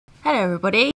Hello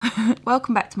everybody,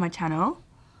 welcome back to my channel.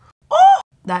 Oh,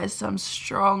 that is some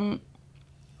strong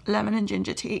lemon and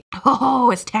ginger tea.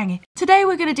 Oh, it's tangy. Today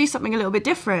we're going to do something a little bit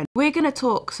different. We're going to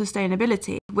talk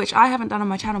sustainability, which I haven't done on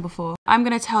my channel before. I'm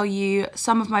going to tell you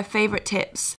some of my favourite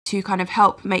tips to kind of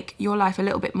help make your life a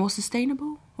little bit more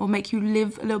sustainable or make you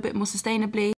live a little bit more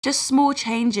sustainably. Just small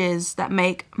changes that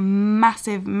make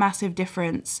massive, massive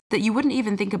difference that you wouldn't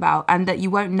even think about and that you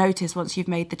won't notice once you've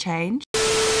made the change.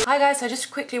 Hi guys, so I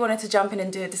just quickly wanted to jump in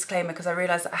and do a disclaimer because I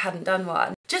realised that I hadn't done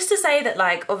one. Just to say that,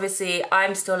 like, obviously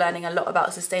I'm still learning a lot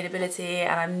about sustainability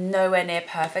and I'm nowhere near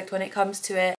perfect when it comes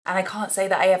to it. And I can't say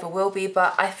that I ever will be,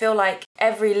 but I feel like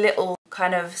every little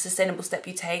kind of sustainable step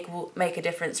you take will make a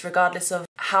difference regardless of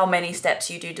how many steps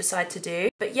you do decide to do.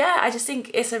 But yeah, I just think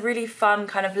it's a really fun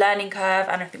kind of learning curve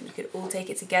and I think we could all take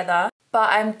it together.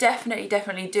 But I'm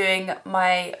definitely doing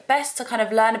my best to kind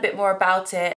of learn a bit more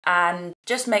about it and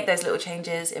just make those little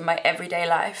changes in my everyday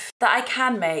life that I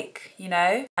can make, you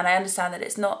know? And I understand that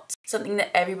it's not something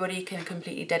that everybody can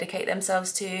completely dedicate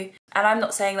themselves to. And I'm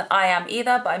not saying that I am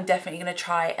either, but I'm definitely going to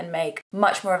try and make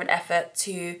much more of an effort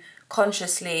to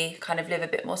consciously kind of live a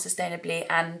bit more sustainably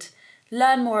and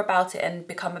learn more about it and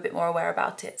become a bit more aware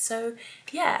about it. So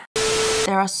yeah.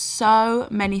 There are so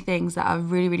many things that are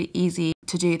really easy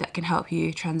to do that can help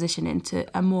you transition into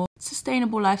a more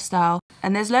sustainable lifestyle.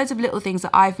 And there's loads of little things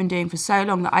that I've been doing for so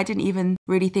long that I didn't even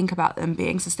really think about them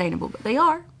being sustainable, but they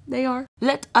are.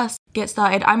 Let us get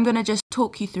started. I'm gonna just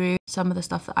talk you through some of the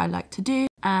stuff that I like to do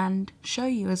and show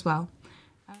you as well.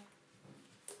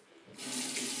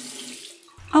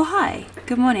 Oh hi,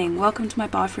 good morning. Welcome to my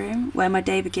bathroom where my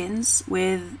day begins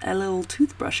with a little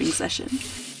toothbrushing session.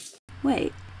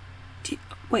 Wait,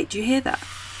 do you hear that?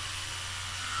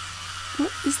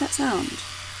 What is that sound?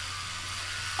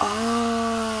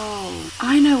 Oh,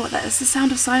 I know what that is. The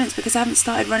sound of silence because I haven't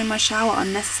started running my shower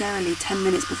unnecessarily 10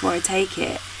 minutes before I take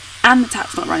it. And the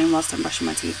tap's not running whilst I'm brushing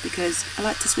my teeth because I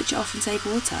like to switch it off and save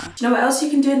water. Do you know what else you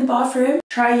can do in the bathroom?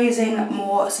 Try using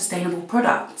more sustainable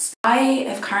products. I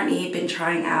have currently been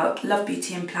trying out Love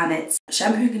Beauty and Planet's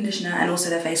shampoo and conditioner and also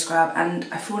their face scrub, and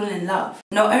I've fallen in love.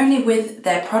 Not only with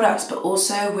their products but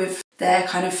also with their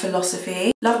kind of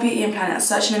philosophy. Love Beauty and Planet is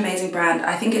such an amazing brand.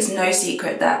 I think it's no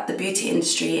secret that the beauty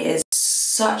industry is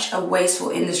such a wasteful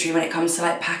industry when it comes to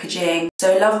like packaging.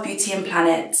 So Love Beauty and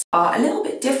Planet are a little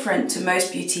bit different to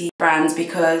most beauty brands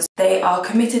because they are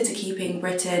committed to keeping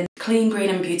Britain clean,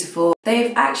 green and beautiful.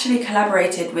 They've actually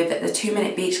collaborated with the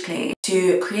 2-Minute Beach Clean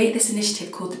to create this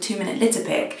initiative called the 2-Minute Litter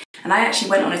Pick. And I actually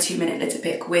went on a 2-minute litter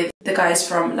pick with the guys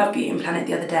from Love Beauty and Planet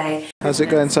the other day. How's it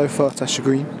going so far, Tasha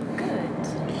Green?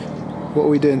 What are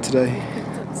we doing today?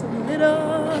 Picked up some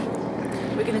litter.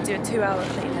 We're going to do a 2-hour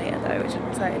clean later though, which I'm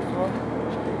excited for.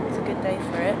 It's a good day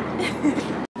for it.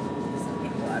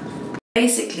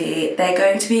 Basically, they're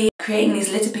going to be creating these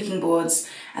litter picking boards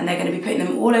and they're going to be putting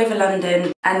them all over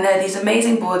London. And they're these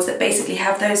amazing boards that basically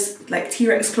have those like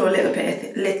T-Rex claw litter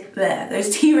picker,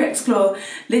 those T-Rex claw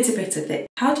litter picker,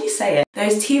 how do you say it?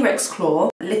 Those T-Rex claw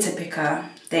litter picker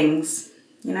things.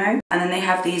 You know? And then they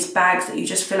have these bags that you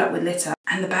just fill up with litter.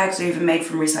 And the bags are even made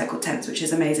from recycled tents, which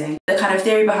is amazing. The kind of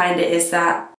theory behind it is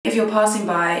that if you're passing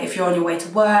by, if you're on your way to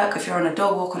work, if you're on a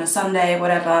dog walk on a Sunday,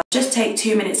 whatever, just take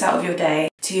 2 minutes out of your day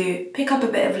to pick up a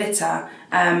bit of litter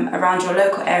around your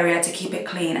local area to keep it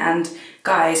clean. And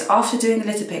guys, after doing the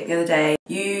litter pick the other day,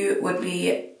 you would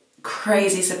be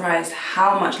crazy surprised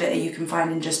how much litter you can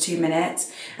find in just 2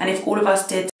 minutes. And if all of us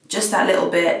did just that little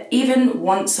bit, even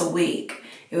once a week,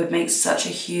 it would make such a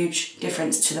huge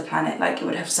difference to the planet. Like, it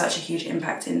would have such a huge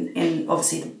impact in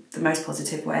obviously the most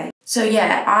positive way. So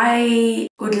yeah, I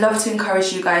would love to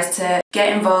encourage you guys to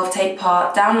get involved, take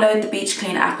part, download the Beach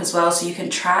Clean app as well so you can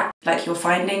track like your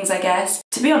findings, I guess.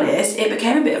 To be honest, it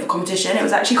became a bit of a competition. It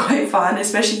was actually quite fun,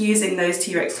 especially using those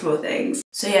T-Rex claw things.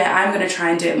 So yeah, I'm gonna try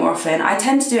and do it more often. I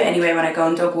tend to do it anyway when I go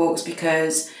on dog walks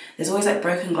because there's always like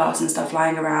broken glass and stuff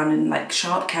lying around and like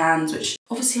sharp cans, which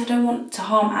obviously I don't want to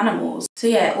harm animals. So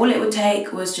yeah, all it would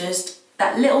take was just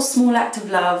that little small act of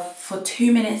love for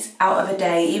 2 minutes out of a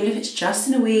day, even if it's just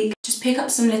in a week. Just pick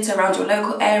up some litter around your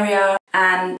local area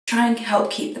and try and help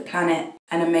keep the planet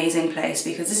an amazing place,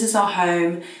 because this is our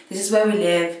home, this is where we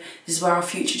live, this is where our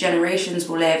future generations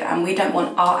will live, and we don't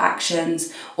want our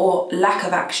actions or lack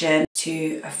of action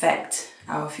to affect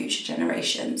our future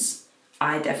generations.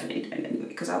 I definitely don't anyway,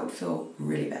 because I would feel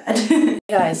really bad.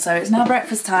 Guys, so it's now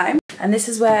breakfast time, and this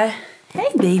is where, hey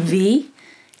baby,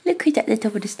 look who's at the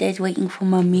top of the stairs waiting for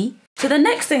mummy. So the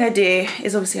next thing I do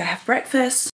is obviously I have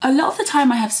breakfast. A lot of the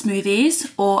time I have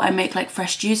smoothies or I make like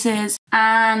fresh juices.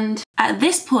 And at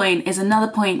this point is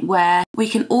another point where we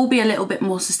can all be a little bit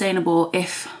more sustainable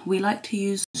if we like to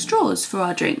use straws for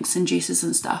our drinks and juices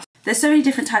and stuff. There's so many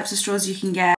different types of straws you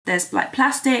can get. There's like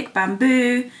plastic,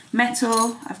 bamboo,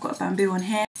 metal. I've got a bamboo one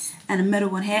here and a metal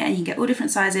one here, and you can get all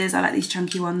different sizes. I like these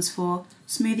chunky ones for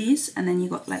smoothies, and then you've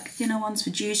got like thinner ones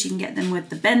for juice. You can get them with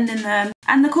the bend in them.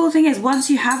 And the cool thing is, once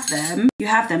you have them,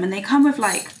 and they come with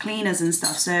like cleaners and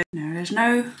stuff. So there's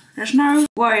no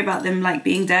worry about them like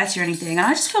being dirty or anything. And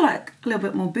I just feel like a little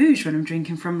bit more bouge when I'm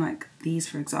drinking from like these,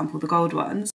 for example, the gold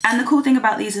ones. And the cool thing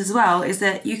about these as well is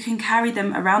that you can carry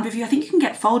them around with you. I think you can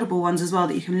get foldable ones as well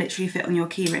that you can literally fit on your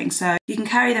keyring. So you can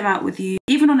carry them out with you,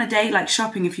 even on a day like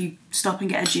shopping if you stop and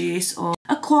get a juice or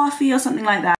a coffee or something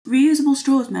like that. Reusable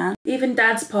straws, man. Even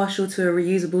Dad's partial to a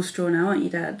reusable straw now, aren't you,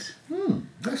 Dad?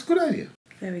 That's a good idea.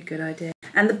 Very good idea.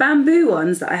 And the bamboo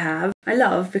ones that I have, I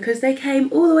love because they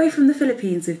came all the way from the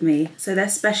Philippines with me. So they're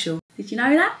special. Did you know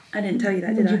that? I didn't tell you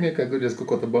that, did I? Jamaica could just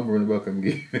cook out the bamboo in the back and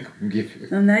give you.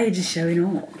 Oh, now you're just showing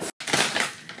off.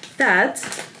 Dad,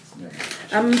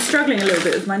 I'm struggling a little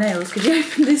bit with my nails. Could you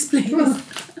open this, please?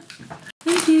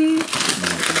 Thank you.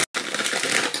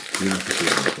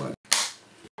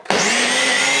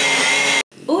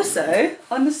 Also,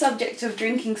 on the subject of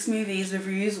drinking smoothies with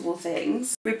reusable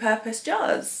things, repurpose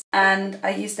jars. And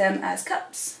I use them as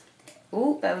cups.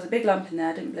 Oh, there was a big lump in there,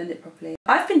 I didn't blend it properly.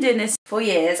 I've been doing this for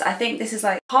years. I think this is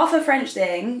like half a French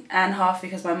thing and half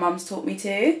because my mum's taught me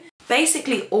to.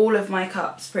 Basically all of my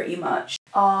cups pretty much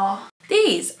are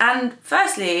these. And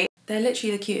firstly, they're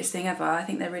literally the cutest thing ever. I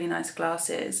think they're really nice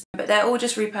glasses. But they're all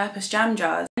just repurposed jam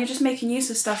jars. You're just making use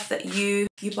of stuff that you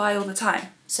buy all the time.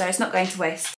 So it's not going to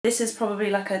waste. This is probably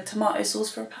like a tomato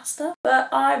sauce for a pasta, but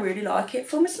I really like it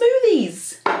for my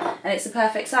smoothies. And it's the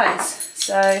perfect size.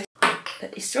 So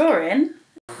put the straw in.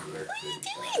 What are you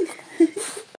doing?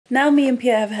 Now me and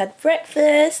Pierre have had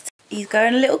breakfast. He's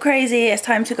going a little crazy. It's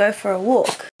time to go for a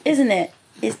walk, isn't it?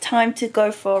 It's time to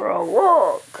go for a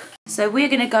walk. So we're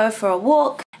gonna go for a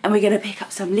walk and we're gonna pick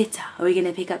up some litter. Are we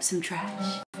gonna pick up some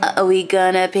trash? Are we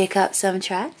gonna pick up some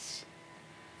trash?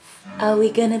 Are we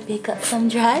gonna pick up some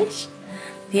trash?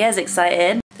 Pierre's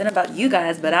excited. Don't know about you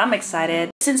guys, but I'm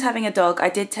excited. Since having a dog, I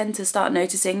did tend to start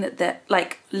noticing that they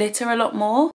like litter a lot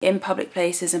more in public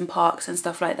places and parks and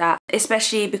stuff like that.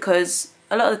 Especially because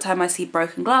a lot of the time I see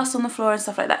broken glass on the floor and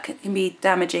stuff like that can be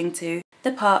damaging to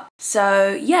the pup.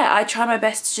 So yeah, I try my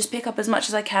best to just pick up as much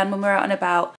as I can when we're out and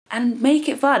about and make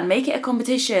it fun, make it a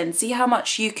competition, see how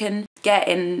much you can get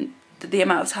in the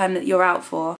amount of time that you're out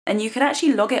for. And you can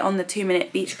actually log it on the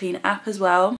 2-minute beach clean app as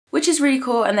well, which is really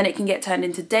cool. And then it can get turned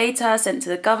into data, sent to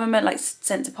the government, like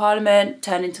sent to Parliament,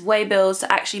 turned into way bills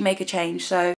to actually make a change.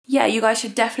 So yeah, you guys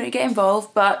should definitely get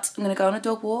involved, but I'm gonna go on a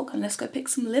dog walk and let's go pick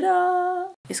some litter.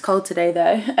 It's cold today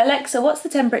though. Alexa, what's the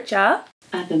temperature?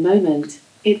 At the moment,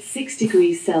 it's 6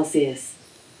 degrees Celsius.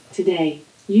 Today,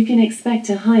 you can expect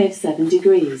a high of 7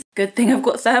 degrees. Good thing I've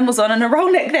got thermals on and a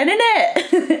roll neck then,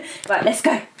 innit? Right, let's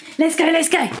go. Let's go, let's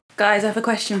go. Guys, I have a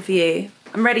question for you.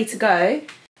 I'm ready to go,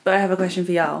 but I have a question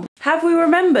for y'all. Have we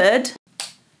remembered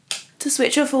to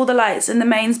switch off all the lights and the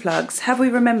mains plugs? Have we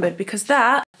remembered? Because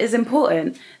that is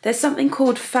important. There's something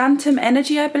called phantom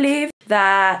energy, I believe,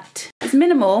 that is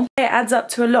minimal. It adds up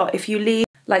to a lot if you leave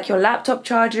like your laptop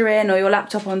charger in or your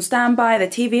laptop on standby, the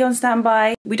TV on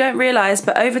standby. We don't realise,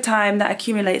 but over time that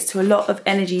accumulates to a lot of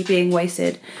energy being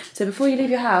wasted. So before you leave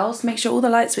your house, make sure all the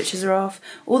light switches are off,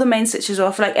 all the main switches are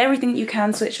off, like everything that you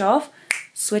can switch off,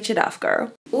 switch it off,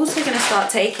 girl. Also gonna start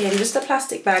taking just a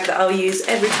plastic bag that I'll use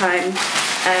every time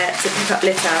to pick up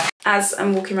litter as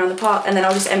I'm walking around the park, and then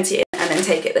I'll just empty it and then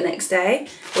take it the next day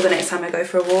or the next time I go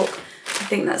for a walk. I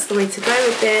think that's the way to go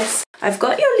with this. I've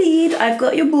got your lead, I've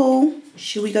got your ball.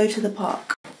 Should we go to the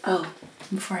park? Oh,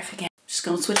 before I forget, just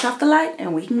gonna switch off the light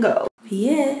and we can go.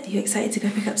 Yeah, are you excited to go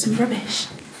pick up some rubbish?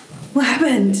 What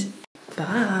happened?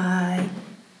 Bye.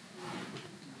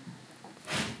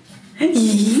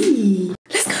 Yee.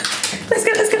 Let's go, let's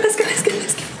go, let's go, let's go, let's go,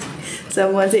 let's go.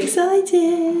 Someone's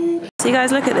excited. So you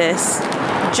guys look at this.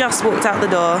 Just walked out the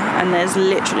door and there's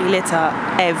literally litter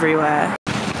everywhere.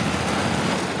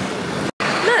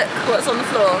 Look what's on the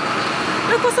floor.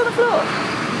 Look what's on the floor.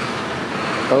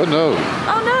 Oh no.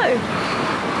 Oh no.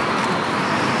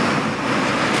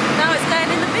 Now it's going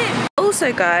in the bin.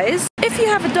 Also guys, if you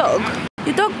have a dog,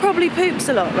 your dog probably poops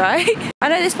a lot, right? I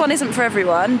know this one isn't for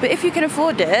everyone, but if you can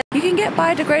afford it, you can get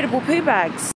biodegradable poo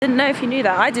bags. Didn't know if you knew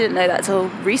that. I didn't know that till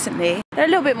recently. They're a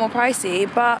little bit more pricey,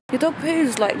 but your dog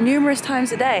poos like numerous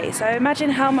times a day. So imagine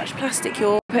how much plastic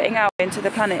you're putting out into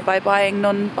the planet by buying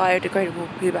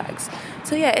non-biodegradable poo bags.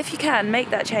 So yeah, if you can, make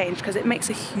that change because it makes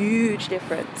a huge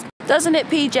difference. Doesn't it,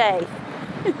 PJ?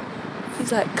 He's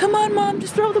She's like, come on mom,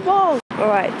 just throw the ball.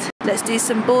 Alright, let's do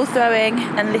some ball throwing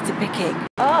and litter picking.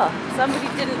 Oh, somebody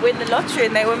didn't win the lottery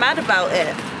and they were mad about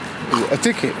it. A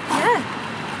ticket? Yeah.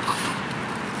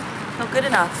 Not good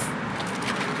enough.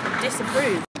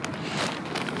 Disapprove.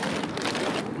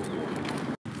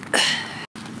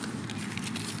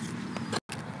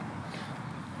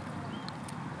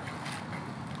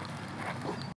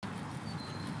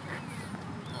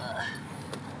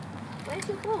 Where's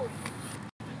your ball?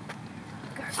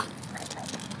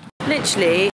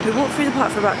 Literally, we walked through the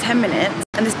park for about 10 minutes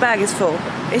and this bag is full.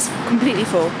 It's completely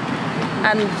full.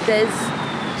 And there's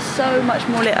so much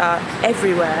more litter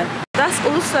everywhere. That's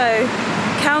also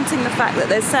counting the fact that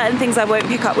there's certain things I won't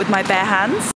pick up with my bare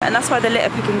hands. And that's why the litter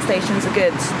picking stations are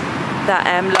good that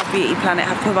Love Beauty Planet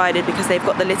have provided, because they've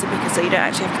got the litter picker so you don't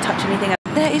actually have to touch anything.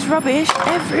 There is rubbish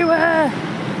everywhere.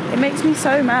 It makes me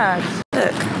so mad.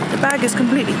 Look, the bag is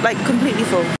completely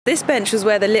full. This bench was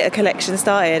where the litter collection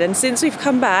started, and since we've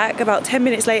come back, about 10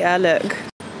 minutes later, look,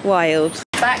 wild.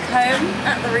 Back home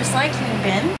at the recycling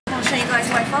bin, I'll show you guys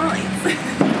my finds.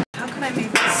 How can I move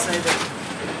this so that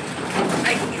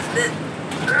I can use the...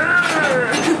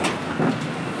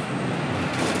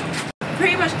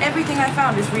 Pretty much everything I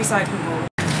found is recyclable.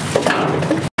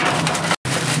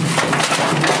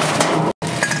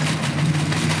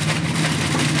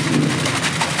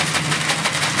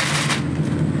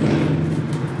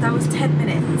 That was 10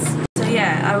 minutes. So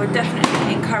yeah, I would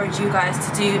definitely encourage you guys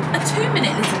to do a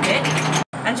 2-minute litter pick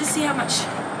and just see how much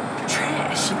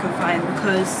trash you can find,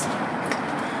 because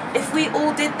if we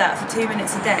all did that for 2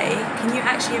 minutes a day, can you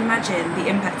actually imagine the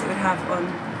impact it would have on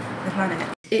the planet?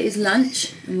 It is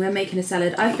lunch and we're making a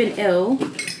salad. I've been ill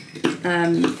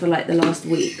for like the last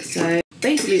week, so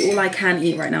basically all I can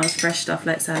eat right now is fresh stuff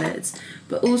like salads,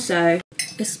 but also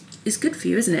it's good for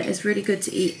you, isn't it? It's really good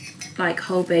to eat like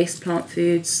whole-based plant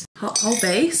foods.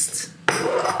 Whole-based?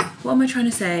 What am I trying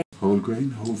to say? Whole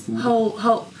grain, whole food.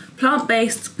 Whole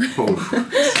plant-based. Whole.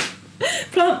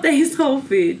 Plant-based whole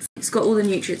foods. It's got all the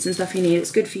nutrients and stuff you need.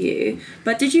 It's good for you.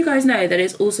 But did you guys know that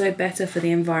it's also better for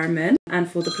the environment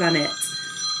and for the planet?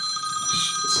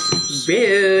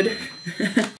 Rude.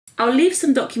 I'll leave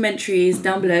some documentaries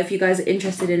down below if you guys are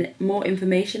interested in more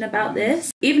information about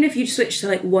this. Even if you switch to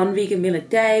like one vegan meal a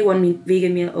day, one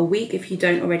vegan meal a week, if you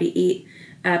don't already eat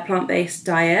a plant-based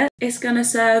diet, it's gonna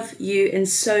serve you in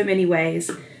so many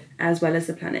ways as well as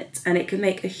the planet, and it can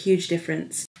make a huge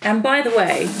difference. And by the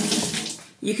way,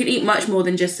 you can eat much more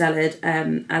than just salad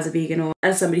as a vegan or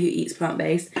as somebody who eats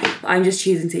plant-based. But I'm just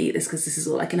choosing to eat this because this is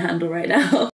all I can handle right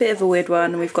now. Bit of a weird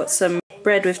one. We've got some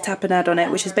bread with tapenade on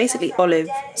it, which is basically olive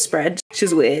spread, which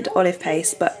is weird, olive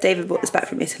paste. But David brought this back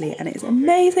from Italy and it is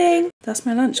amazing. That's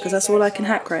my lunch because that's all I can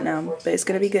hack right now. But it's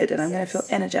going to be good and I'm going to feel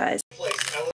energized.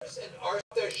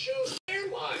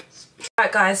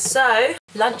 Alright guys, so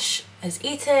lunch is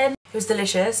eaten. It was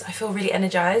delicious. I feel really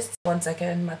energized. 1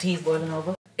 second, my tea's boiling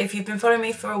over. If you've been following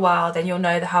me for a while, then you'll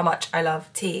know how much I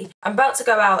love tea. I'm about to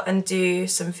go out and do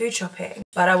some food shopping,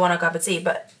 but I want a cup of tea.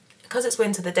 But because it's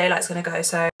winter, the daylight's gonna go,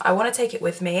 so I want to take it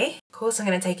with me. Of course, I'm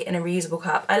gonna take it in a reusable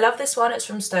cup. I love this one. It's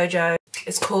from Stojo.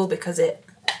 It's cool because it...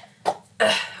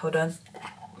 hold on.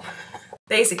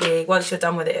 Basically, once you're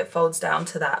done with it, it folds down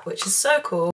to that, which is so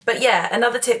cool. But yeah,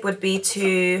 another tip would be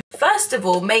to, first of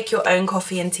all, make your own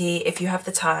coffee and tea if you have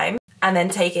the time, and then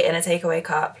take it in a takeaway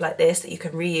cup like this that you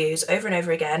can reuse over and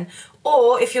over again.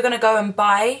 Or if you're gonna go and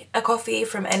buy a coffee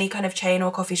from any kind of chain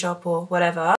or coffee shop or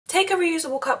whatever, take a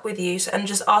reusable cup with you and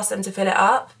just ask them to fill it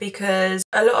up, because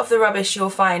a lot of the rubbish you'll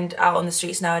find out on the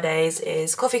streets nowadays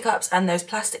is coffee cups and those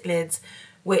plastic lids,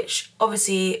 which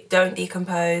obviously don't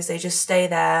decompose, they just stay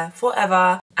there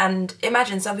forever. And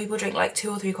imagine some people drink like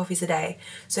 2 or 3 coffees a day.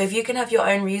 So if you can have your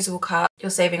own reusable cup, you're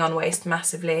saving on waste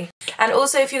massively. And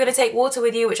also if you're gonna take water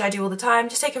with you, which I do all the time,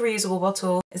 just take a reusable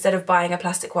bottle instead of buying a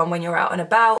plastic one when you're out and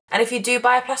about. And if you do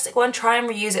buy a plastic one, try and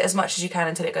reuse it as much as you can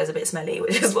until it goes a bit smelly,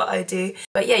 which is what I do.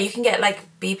 But yeah, you can get like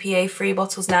BPA free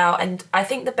bottles now, and I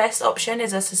think the best option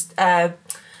is a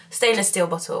stainless steel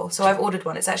bottle. So I've ordered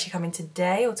one. It's actually coming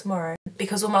today or tomorrow,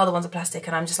 because all my other ones are plastic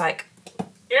and I'm just like,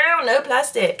 ew, no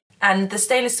plastic. And the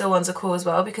stainless steel ones are cool as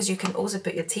well, because you can also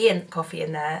put your tea and coffee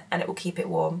in there and it will keep it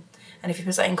warm. And if you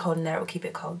put something cold in there, it will keep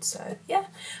it cold. So yeah,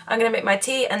 I'm gonna make my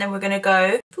tea and then we're gonna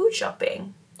go food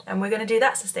shopping, and we're gonna do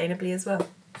that sustainably as well.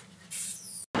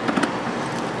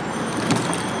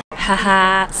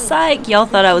 Haha, psych, y'all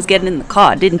thought I was getting in the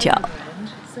car, didn't y'all?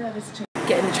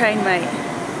 Getting the train, mate.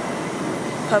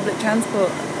 Public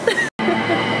transport.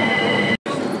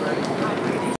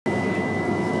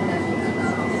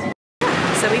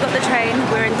 So we got the train,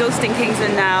 we're in Dalston,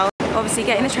 Kingsland now. Obviously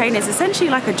getting the train is essentially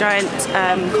like a giant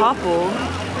carpool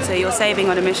So you're saving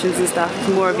on emissions and stuff if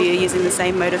more of you are using the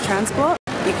same mode of transport.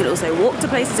 You can also walk to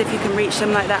places if you can reach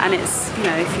them like that, and it's, you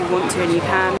know, if you want to and you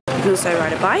can. You can also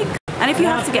ride a bike. And if you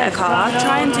have to get a car,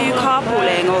 try and do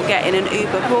carpooling or get in an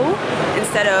Uber pool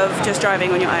instead of just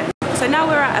driving on your own. So now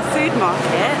we're at a food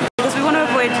market because we want to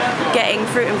avoid getting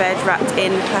fruit and veg wrapped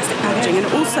in plastic packaging, and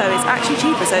also it's actually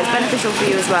cheaper, so it's beneficial for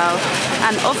you as well.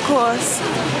 And of course,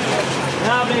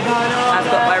 I've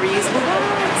got my reusable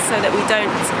bags so that we don't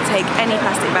take any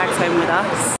plastic bags home with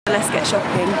us. Let's get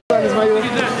shopping.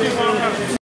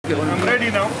 I'm ready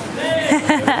now.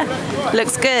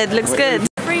 Looks good, looks good.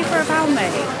 Free for £1,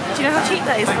 mate. Do you know how cheap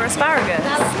that is for asparagus?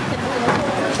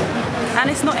 And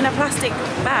it's not in a plastic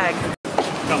bag.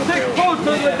 Take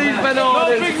photos of these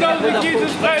bananas.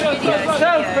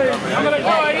 Selfie. I'm gonna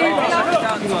go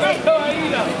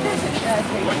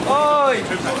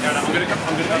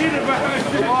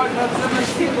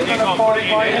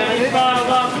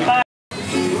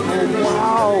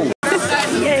Wow.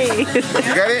 Yay. You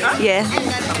got it? Yeah.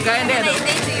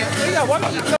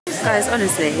 Guys,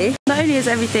 honestly, not only is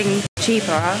everything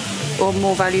cheaper or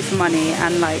more value for money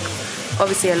and like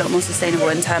obviously a lot more sustainable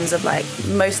in terms of like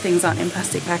most things aren't in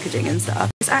plastic packaging and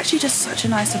stuff, it's actually just such a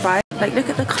nice vibe. Like look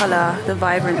at the colour, the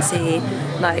vibrancy,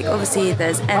 like obviously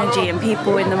there's energy and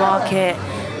people in the market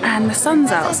and the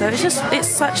sun's out, so it's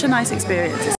such a nice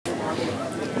experience.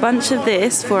 A bunch of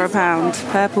this for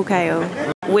 £1, purple kale.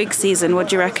 Wig season, what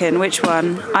do you reckon? Which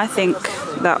one? I think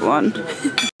that one.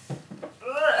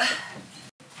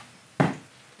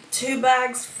 2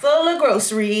 bags full of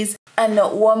groceries and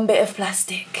not one bit of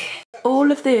plastic.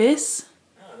 All of this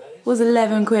was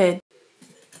 11 quid.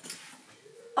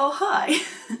 Oh, hi.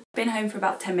 Been home for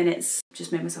about 10 minutes.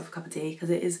 Just made myself a cup of tea because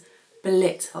it is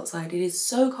blit outside. It is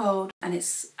so cold, and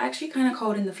it's actually kind of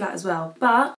cold in the flat as well.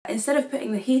 But instead of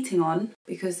putting the heating on,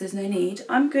 because there's no need,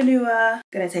 I'm gonna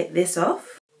take this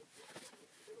off.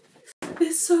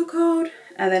 It's so cold.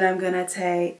 And then I'm gonna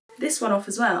take this one off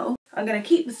as well. I'm gonna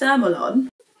keep the thermal on.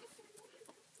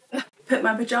 Put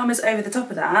my pyjamas over the top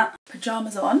of that.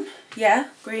 Pyjamas on. Yeah,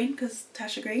 green, because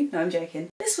Tasha green. No, I'm joking.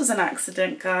 This was an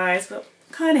accident, guys, but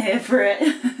kind of here for it.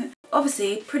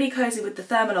 Obviously, pretty cozy with the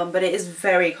thermal on, but it is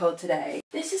very cold today.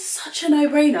 This is such a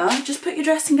no-brainer. Just put your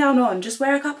dressing gown on. Just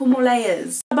wear a couple more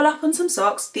layers. Double up on some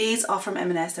socks. These are from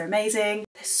M&S. They're amazing.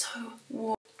 They're so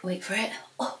warm. Wait for it.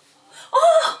 Oh,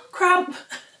 oh, cramp.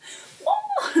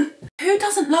 Oh. Who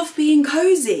doesn't love being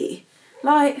cozy?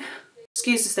 Like,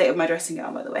 excuse the state of my dressing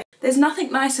gown, by the way. There's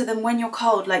nothing nicer than when you're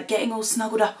cold, like getting all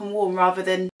snuggled up and warm, rather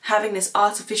than having this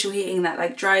artificial heating that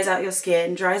like dries out your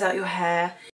skin, dries out your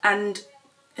hair, and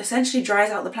essentially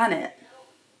dries out the planet.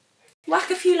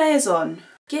 Whack a few layers on,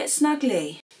 get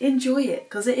snuggly, enjoy it,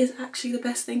 because it is actually the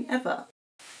best thing ever.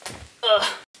 Ugh.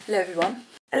 Hello everyone.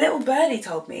 A little birdie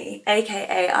told me,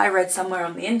 aka I read somewhere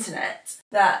on the internet,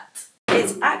 that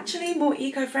it's actually more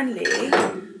eco-friendly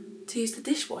to use the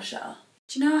dishwasher.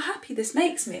 Do you know how happy this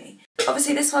makes me?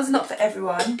 Obviously this one's not for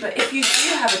everyone, but if you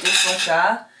do have a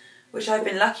dishwasher, which I've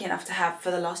been lucky enough to have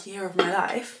for the last year of my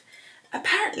life,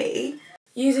 apparently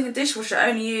using a dishwasher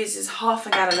only uses half a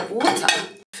gallon of water.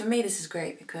 For me this is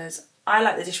great because I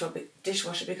like the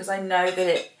dishwasher because I know that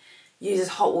it uses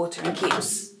hot water and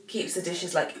keeps the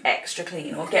dishes like extra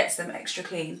clean, or gets them extra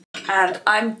clean. And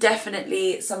I'm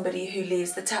definitely somebody who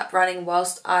leaves the tap running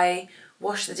whilst I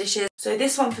wash the dishes. So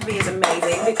this one for me is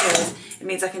amazing because it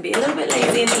means I can be a little bit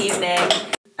lazy in the evening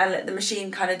and let the machine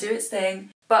kind of do its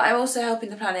thing. But I'm also helping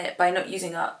the planet by not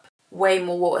using up way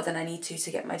more water than I need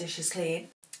to get my dishes clean.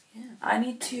 Yeah, I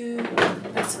need to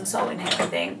put some salt in here, I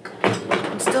think.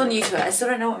 I'm still new to it. I still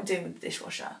don't know what I'm doing with the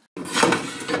dishwasher.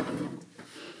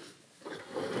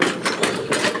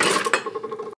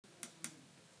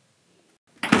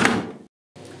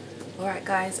 Alright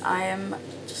guys, I am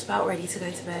just about ready to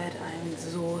go to bed. I am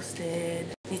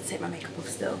exhausted. Need to take my makeup off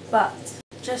still. But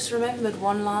just remembered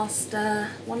one last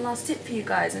tip for you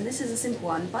guys, and this is a simple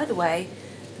one. By the way,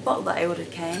 the bottle that I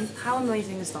ordered came. How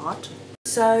amazing is that?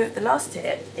 So the last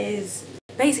tip is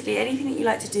basically anything that you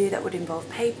like to do that would involve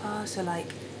paper, so like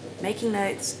making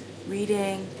notes,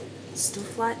 reading,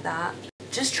 stuff like that.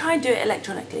 Just try and do it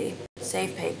electronically.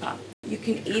 Save paper. You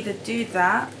can either do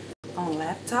that on a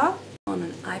laptop, on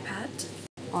an iPad,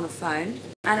 on a phone,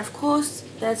 and of course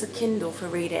there's a Kindle for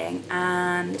reading,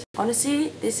 and honestly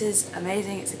this is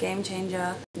amazing. It's a game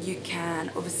changer. You can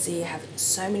obviously have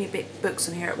so many big books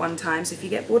on here at one time, so if you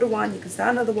get bored of one you can start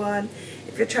another one.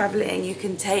 If you're traveling you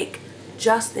can take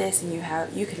just this and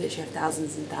you could literally have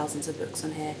thousands and thousands of books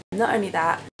on here. Not only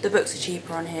that, the books are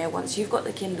cheaper on here. Once you've got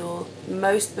the Kindle,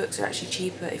 most books are actually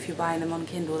cheaper if you're buying them on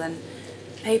Kindle than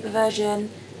the paper version.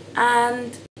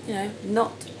 And you know,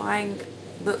 not buying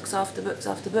books after books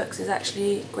after books is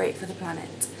actually great for the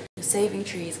planet. You're saving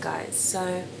trees, guys.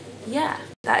 So yeah,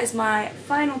 that is my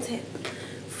final tip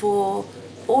for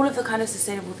all of the kind of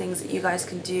sustainable things that you guys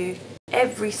can do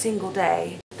every single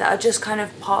day that are just kind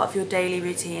of part of your daily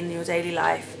routine, your daily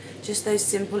life. Just those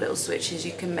simple little switches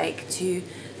you can make to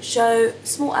show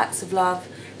small acts of love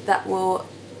that will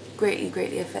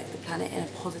greatly affect the planet in a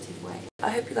positive way. I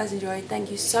hope you guys enjoyed.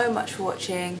 Thank you so much for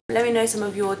watching. Let me know some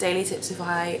of your daily tips if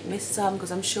I missed some,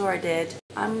 because I'm sure I did.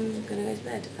 I'm gonna go to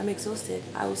bed. I'm exhausted.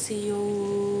 I will see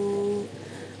you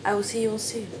all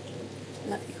soon.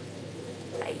 Love you.